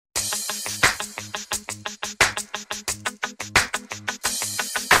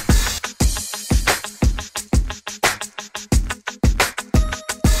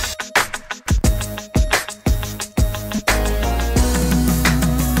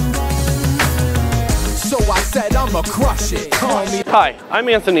said I'ma crush it. Call me. Hi, I'm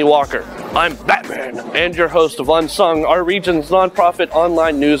Anthony Walker. I'm Batman, and your host of Unsung, our region's nonprofit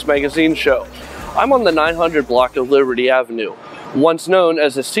online news magazine show. I'm on the 900 block of Liberty Avenue. Once known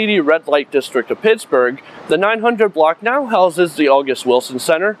as the seedy red light district of Pittsburgh, the 900 block now houses the August Wilson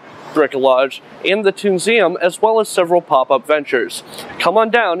Center, Bricolage, and the Toonseum, as well as several pop-up ventures. Come on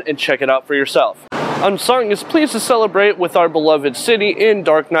down and check it out for yourself. Unsung is pleased to celebrate with our beloved city in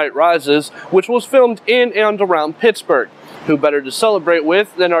Dark Knight Rises, which was filmed in and around Pittsburgh. Who better to celebrate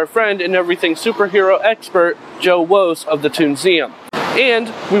with than our friend and everything superhero expert, Joe Wos of the Toonseum.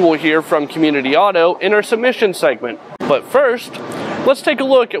 And we will hear from Community Auto in our submission segment. But first, let's take a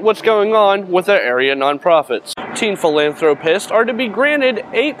look at what's going on with our area nonprofits. Teen philanthropists are to be granted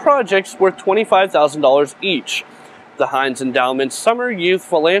 8 projects worth $25,000 each. The Heinz Endowment's Summer Youth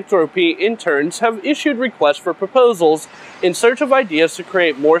Philanthropy interns have issued requests for proposals in search of ideas to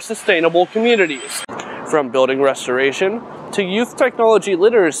create more sustainable communities. From building restoration to youth technology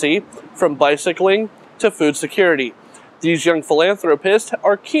literacy, from bicycling to food security. These young philanthropists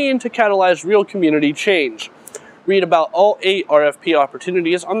are keen to catalyze real community change. Read about all 8 RFP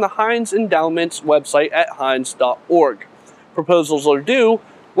opportunities on the Heinz Endowment's website at heinz.org. Proposals are due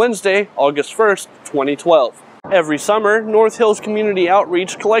Wednesday, August 1st, 2012. Every summer, North Hills Community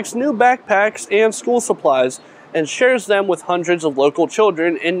Outreach collects new backpacks and school supplies and shares them with hundreds of local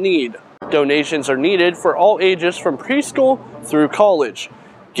children in need. Donations are needed for all ages from preschool through college.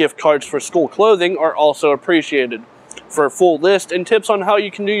 Gift cards for school clothing are also appreciated. For a full list and tips on how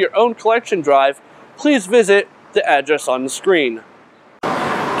you can do your own collection drive, please visit the address on the screen.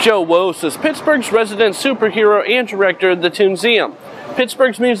 Joe Wos is Pittsburgh's resident superhero and director of the Toonseum,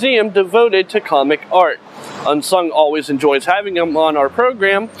 Pittsburgh's museum devoted to comic art. Unsung always enjoys having him on our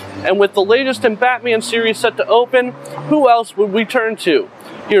program, and with the latest in Batman series set to open, who else would we turn to?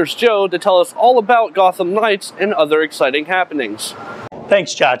 Here's Joe to tell us all about Gotham Nights and other exciting happenings.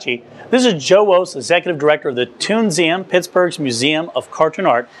 Thanks, Chachi. This is Joe Wos, Executive Director of the Toonseum, Pittsburgh's Museum of Cartoon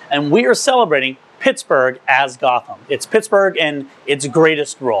Art, and we are celebrating Pittsburgh as Gotham. It's Pittsburgh in its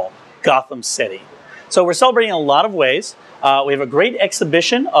greatest role, Gotham City. So we're celebrating in a lot of ways. We have a great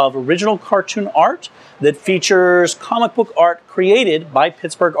exhibition of original cartoon art that features comic book art created by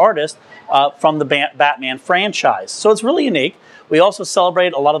Pittsburgh artists from the Batman franchise. So it's really unique. We also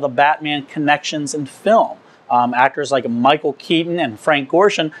celebrate a lot of the Batman connections in film. Actors like Michael Keaton and Frank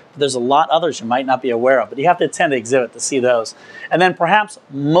Gorshin, but there's a lot others you might not be aware of, but you have to attend the exhibit to see those. And then perhaps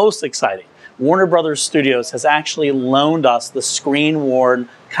most exciting, Warner Brothers Studios has actually loaned us the screen-worn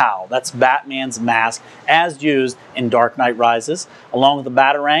cowl. That's Batman's mask as used in Dark Knight Rises, along with the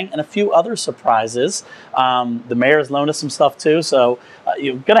Batarang and a few other surprises. The mayor's loaned us some stuff too, so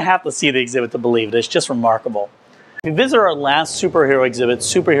you're going to have to see the exhibit to believe it. It's just remarkable. If you visit our last superhero exhibit,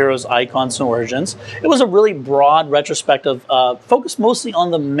 Superheroes, Icons, and Origins, it was a really broad retrospective focused mostly on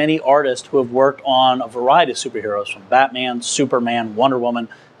the many artists who have worked on a variety of superheroes, from Batman, Superman, Wonder Woman,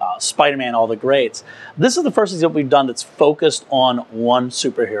 Spider-Man, all the greats. This is the first exhibit we've done that's focused on one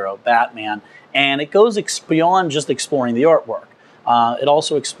superhero, Batman, and it goes beyond just exploring the artwork. It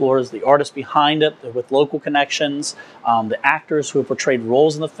also explores the artists behind it with local connections, the actors who have portrayed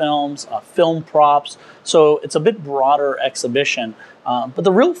roles in the films, film props. So it's a bit broader exhibition, but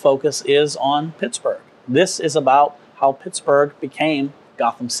the real focus is on Pittsburgh. This is about how Pittsburgh became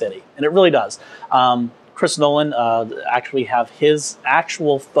Gotham City, and it really does. Chris Nolan actually have his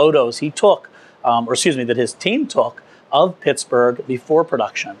actual photos he took, that his team took of Pittsburgh before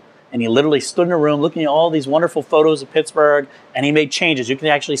production. And he literally stood in a room looking at all these wonderful photos of Pittsburgh, and he made changes. You can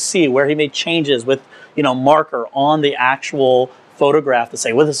actually see where he made changes with, marker on the actual photograph to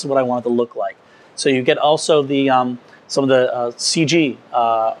say, well, this is what I want it to look like. So you get also the some of the CG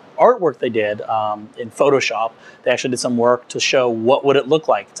artwork they did in Photoshop. They actually did some work to show what would it look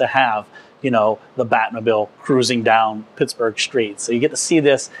like to have, the Batmobile cruising down Pittsburgh streets. So you get to see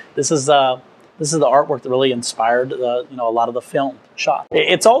this. This is the artwork that really inspired a lot of the film shot.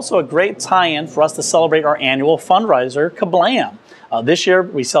 It's also a great tie-in for us to celebrate our annual fundraiser, Kablam! This year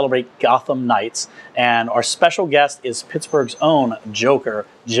we celebrate Gotham Nights, and our special guest is Pittsburgh's own Joker,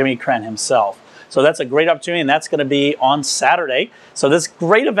 Jimmy Crenn himself. So that's a great opportunity, and that's going to be on Saturday. So this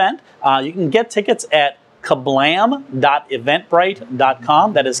great event, you can get tickets at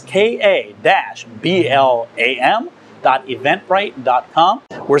kablam.eventbrite.com. That is KA-BLAM.eventbrite.com.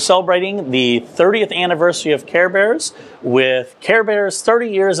 We're celebrating the 30th anniversary of Care Bears with Care Bears 30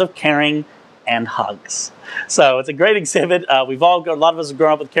 years of caring and hugs. So it's a great exhibit. A lot of us have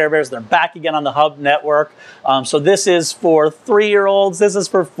grown up with Care Bears. They're back again on the Hub Network. So this is for 3-year-olds. This is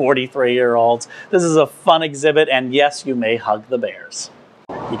for 43-year-olds. This is a fun exhibit, and yes, you may hug the bears.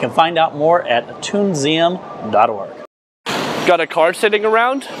 You can find out more at toonseum.org. Got a car sitting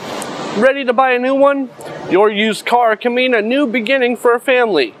around? Ready to buy a new one? Your used car can mean a new beginning for a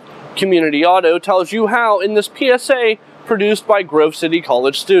family. Community Auto tells you how in this PSA produced by Grove City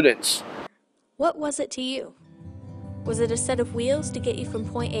College students. What was it to you? Was it a set of wheels to get you from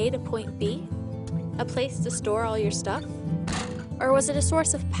point A to point B? A place to store all your stuff? Or was it a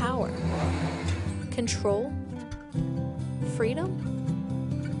source of power? Control? Freedom?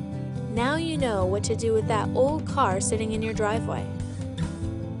 Now you know what to do with that old car sitting in your driveway.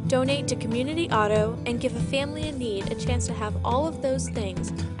 Donate to Community Auto and give a family in need a chance to have all of those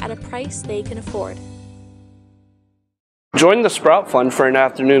things at a price they can afford. Join the Sprout Fund for an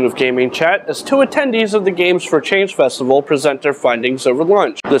afternoon of gaming chat as two attendees of the Games for Change Festival present their findings over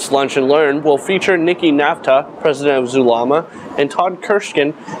lunch. This Lunch and Learn will feature Nikki Nafta, president of Zulama, and Todd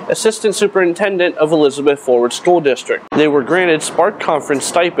Kirschkin, assistant superintendent of Elizabeth Forward School District. They were granted Spark Conference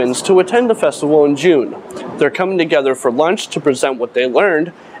stipends to attend the festival in June. They're coming together for lunch to present what they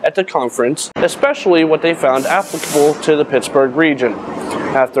learned at the conference, especially what they found applicable to the Pittsburgh region.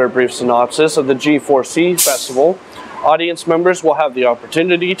 After a brief synopsis of the G4C festival, audience members will have the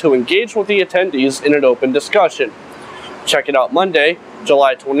opportunity to engage with the attendees in an open discussion. Check it out Monday,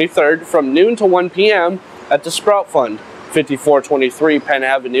 July 23rd from noon to 1 p.m. at the Sprout Fund, 5423 Penn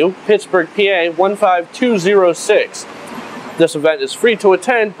Avenue, Pittsburgh, PA 15206. This event is free to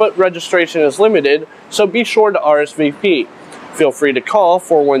attend, but registration is limited, so be sure to RSVP. Feel free to call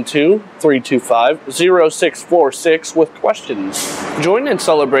 412-325-0646 with questions. Join in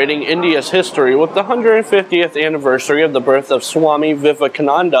celebrating India's history with the 150th anniversary of the birth of Swami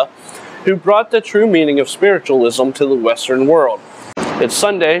Vivekananda, who brought the true meaning of spiritualism to the Western world. It's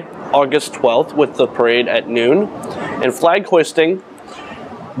Sunday, August 12th, with the parade at noon, and flag hoisting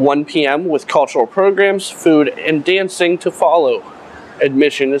 1 p.m. with cultural programs, food, and dancing to follow.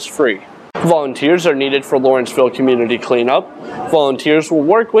 Admission is free. Volunteers are needed for Lawrenceville Community Cleanup. Volunteers will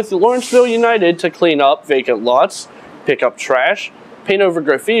work with Lawrenceville United to clean up vacant lots, pick up trash, paint over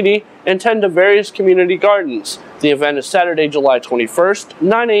graffiti, and tend to various community gardens. The event is Saturday, July 21st,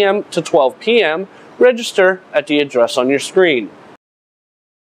 9 a.m. to 12 p.m. Register at the address on your screen.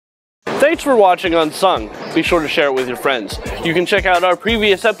 Thanks for watching Unsung. Be sure to share it with your friends. You can check out our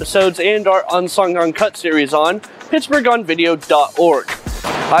previous episodes and our Unsung Uncut series on pittsburghonvideo.org.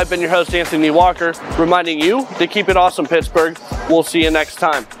 I've been your host, Anthony Walker, reminding you to keep it awesome, Pittsburgh. We'll see you next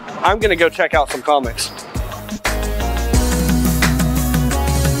time. I'm going to go check out some comics.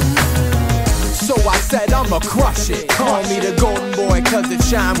 So I said I'ma crush it. Call me the golden boy cause it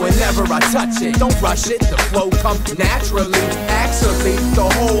shine whenever I touch it. Don't rush it, the flow comes naturally. Actually, the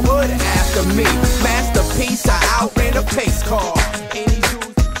whole hood after me.